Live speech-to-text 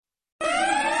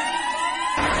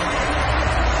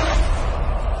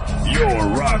You're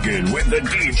rocking with the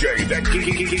DJ that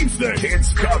keeps the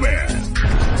hits coming.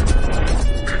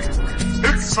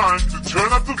 It's time to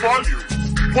turn up the volume.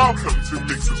 Welcome to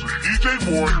Mixes with DJ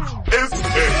Moore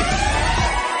S.A.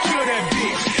 Kill that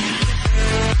bitch.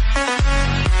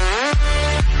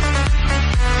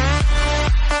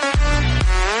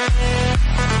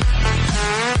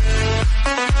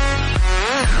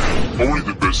 Only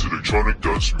the best electronic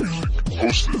dance music,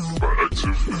 hosted by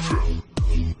Active FM.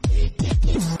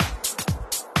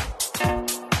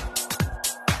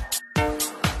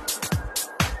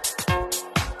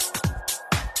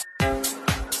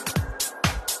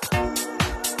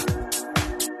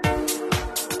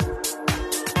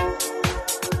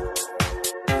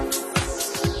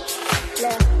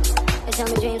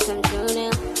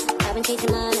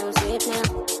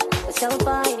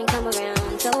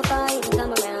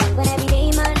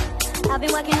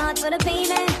 For the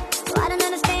payment, so I don't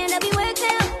understand every word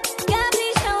now. God,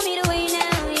 please show me the way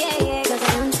now, yeah, yeah. Cause I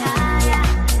don't tire,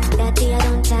 daddy, I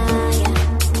don't tire,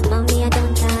 mommy, I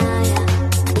don't tire,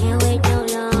 I can't wait no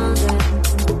longer.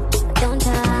 I don't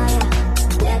tire,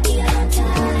 daddy, I don't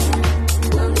tire,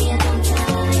 mommy, I don't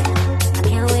tire, I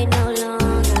can't wait no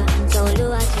longer. So do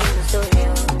I change my story?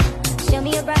 Show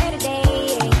me a brighter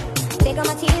day, take all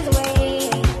my tears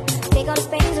away, take all the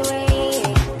pains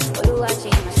away. Or do I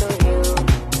change my story?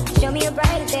 Show me a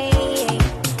brighter day.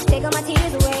 Take all my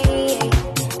tears away.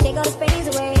 Take all the pains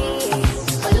away.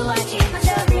 Or do I change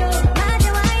myself?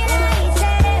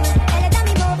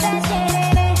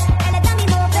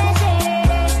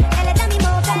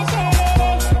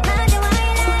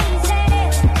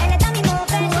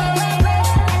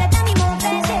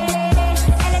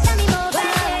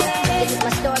 This is my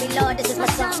story, Lord. This is my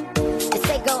song. They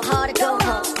say go hard or go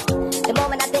home. The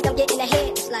moment I think I'm getting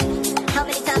ahead, it's like, how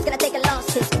many times can I take a loss?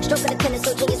 Stroke of the pen is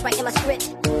so genius right in my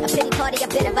script. A pity party, I've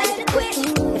been invited to quit.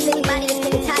 If anybody is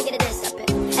getting tired of this, I've been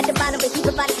at the bottom, but he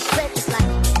provided the strength. It's like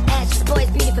ashes, the boy's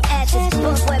beauty from ashes.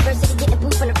 Boy adversity, getting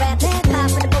booed from the rappers. High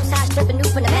from the most high, stripping new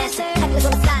from the master. Hecklers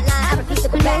on the sideline, I refuse to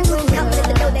quit back. Confident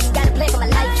to know that you got a plan for my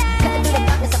life. Cutting through the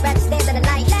darkness, I'd rather stand in the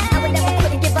light. I would never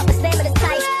quit and give up, the stamina's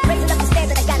tight. Raising up the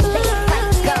standard, I gotta stay in the fight.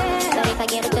 Go. Lord, if I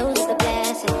get a dose, it's a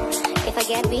blessing. If I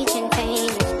get rich and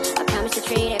famous, I promise to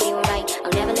treat everyone right.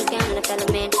 I'll never look down on a fellow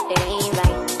man that ain't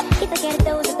right. If I get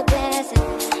those, it's a blessing.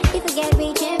 If I get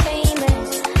rich and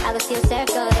famous, I will still serve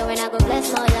God, and I go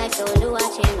bless my life. So do I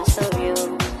change my story?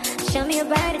 Show me a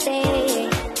brighter day.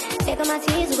 Take all my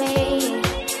tears away.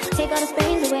 Take all the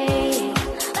pains away.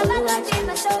 Or do I change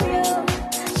my story?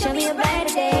 Show me a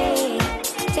brighter day.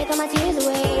 Take all my tears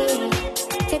away.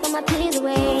 Take all my pains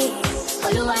away.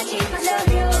 Or do I change my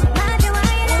story?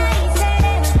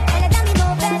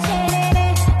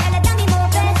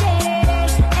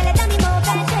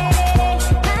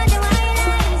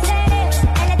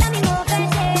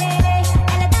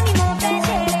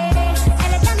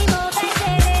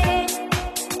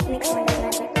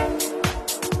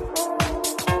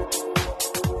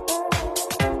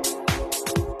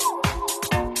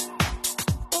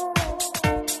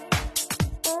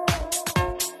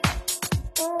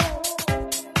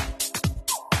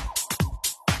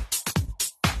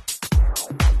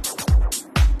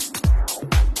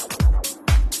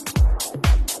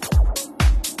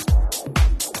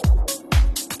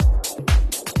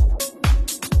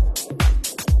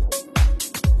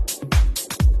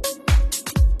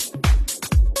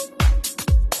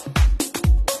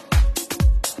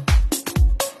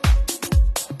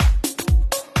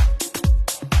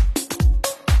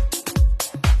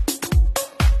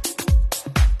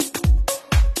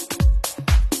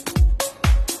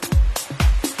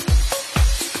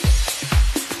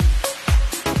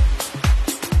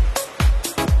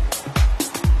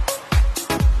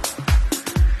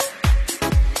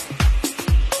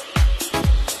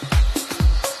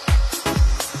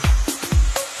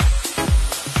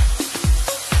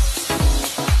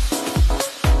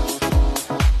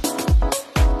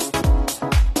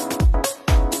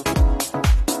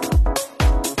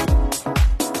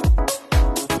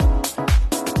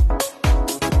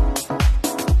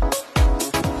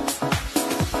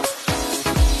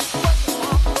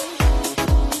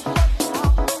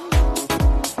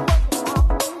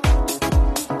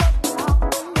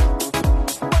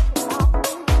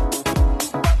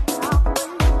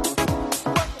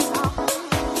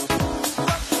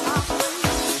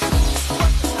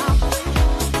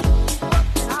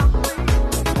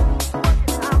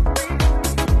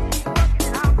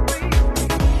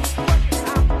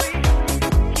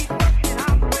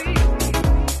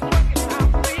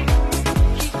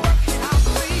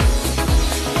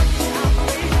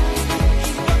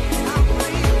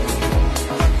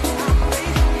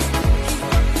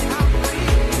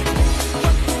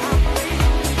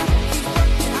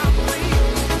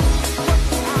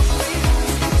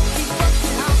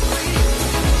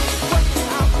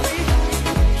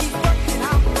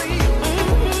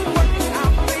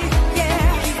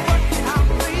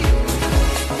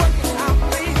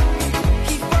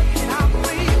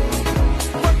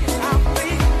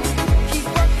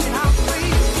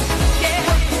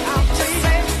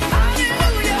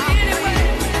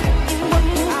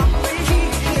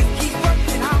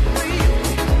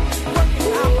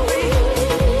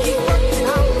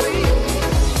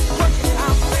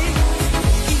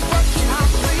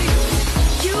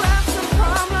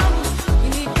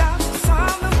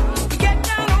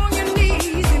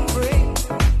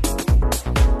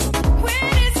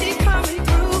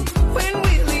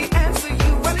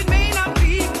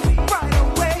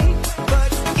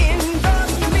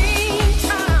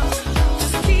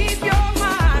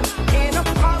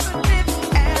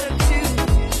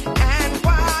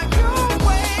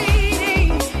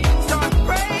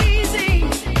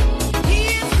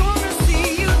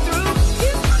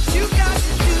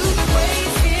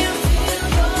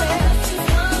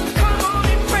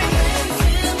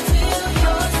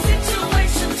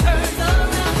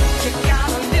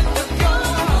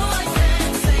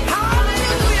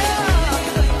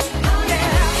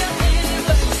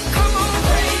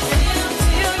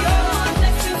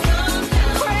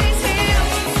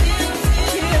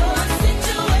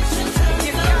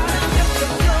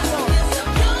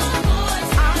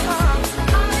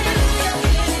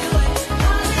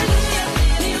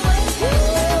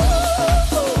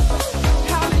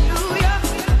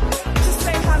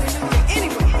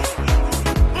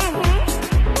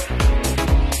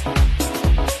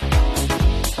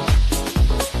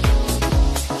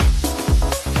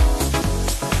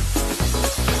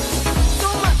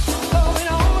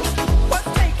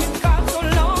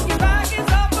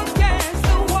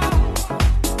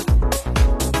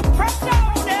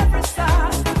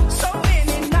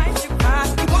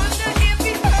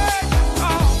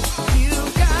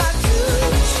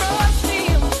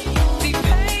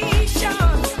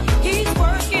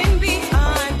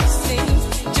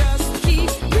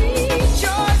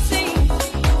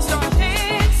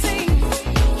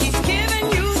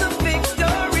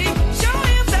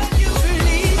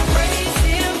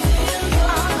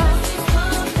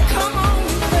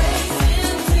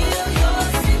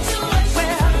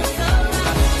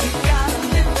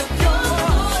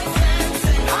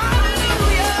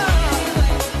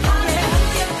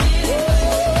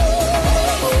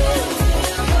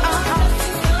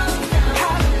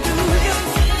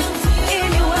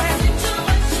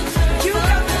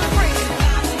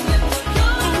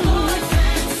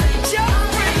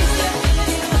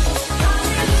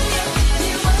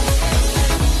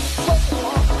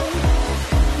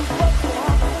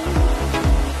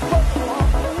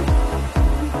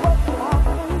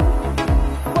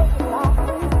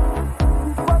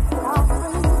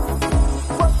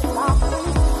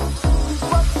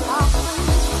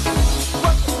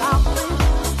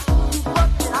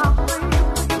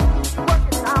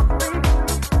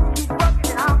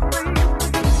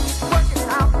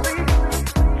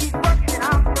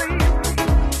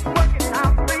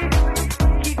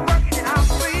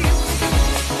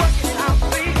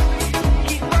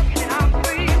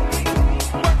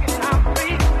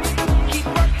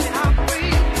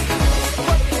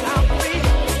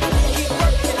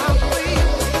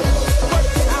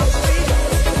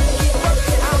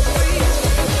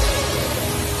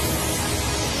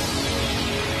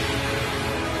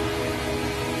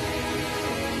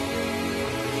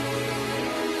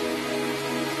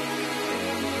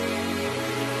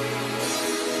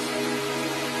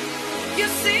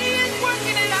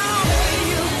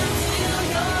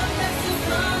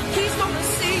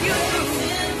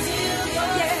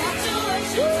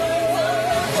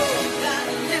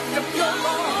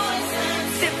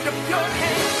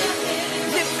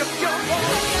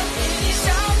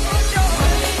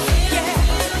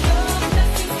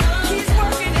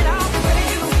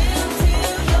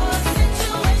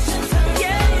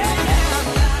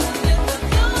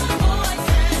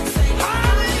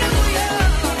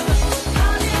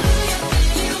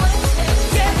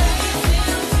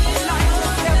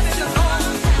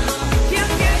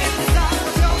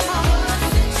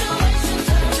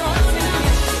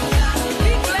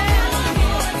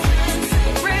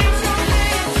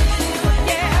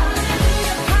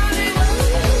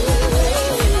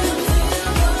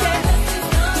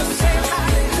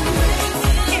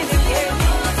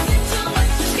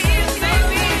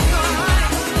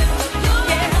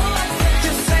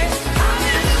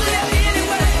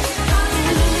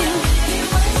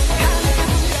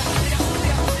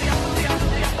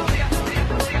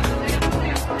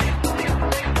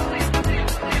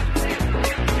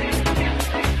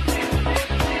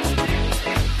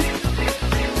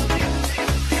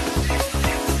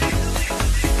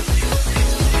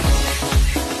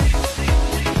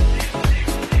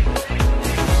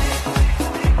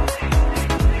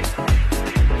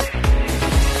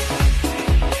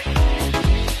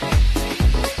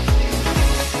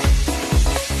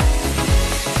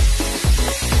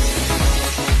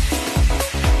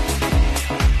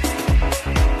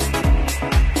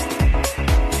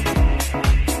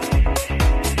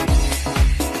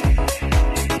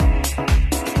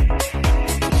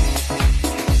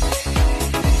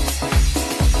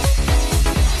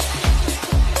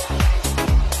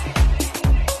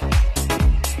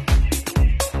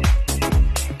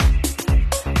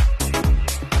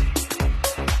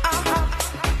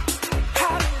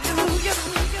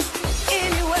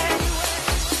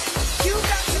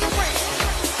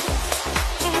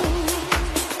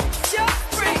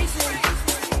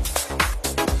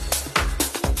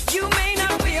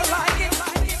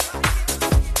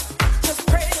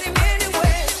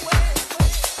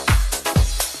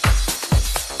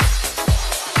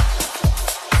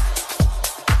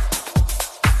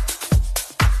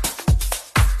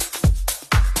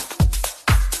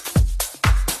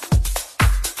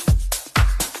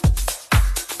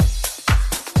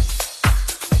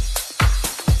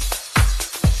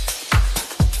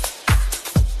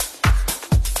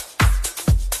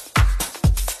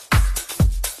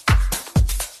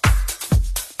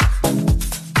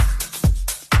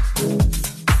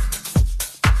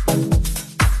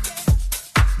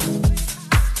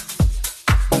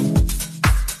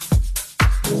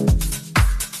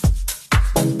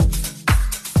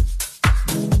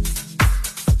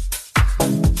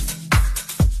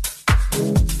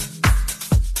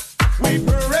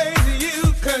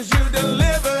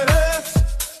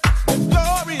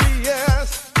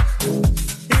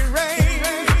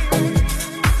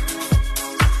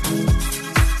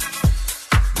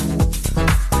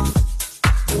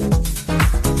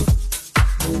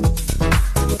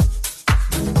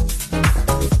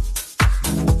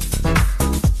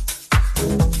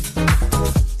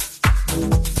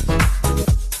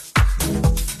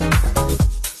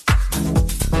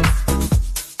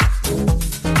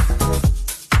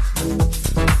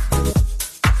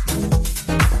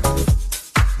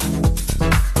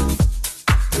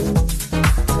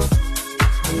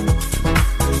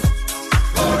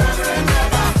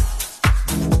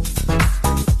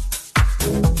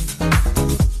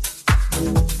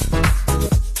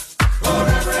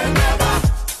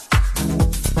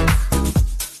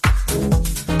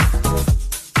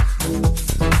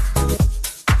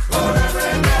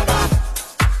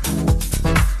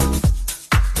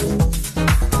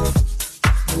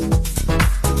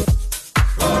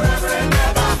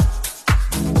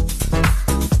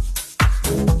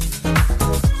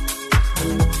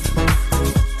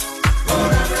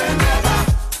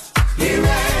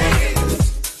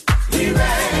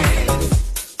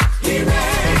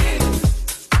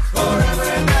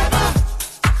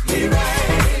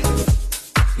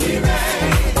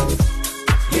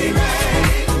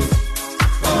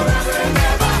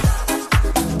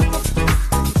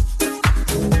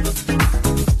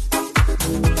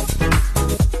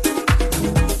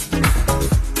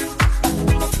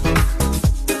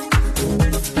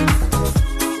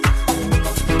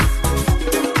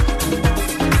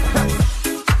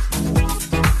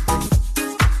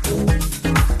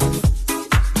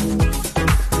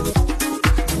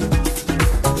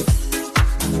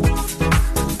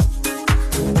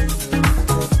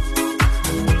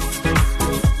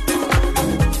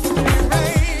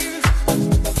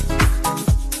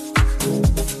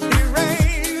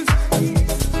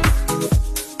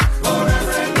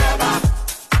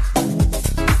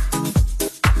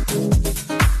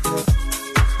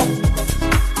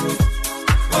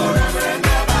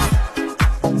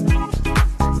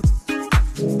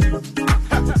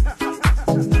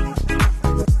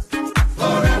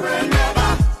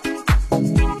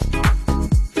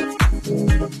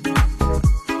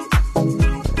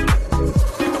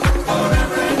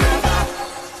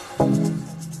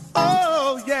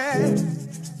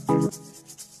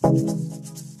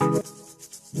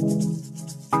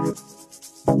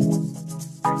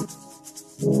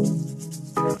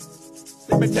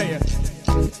 me tell you.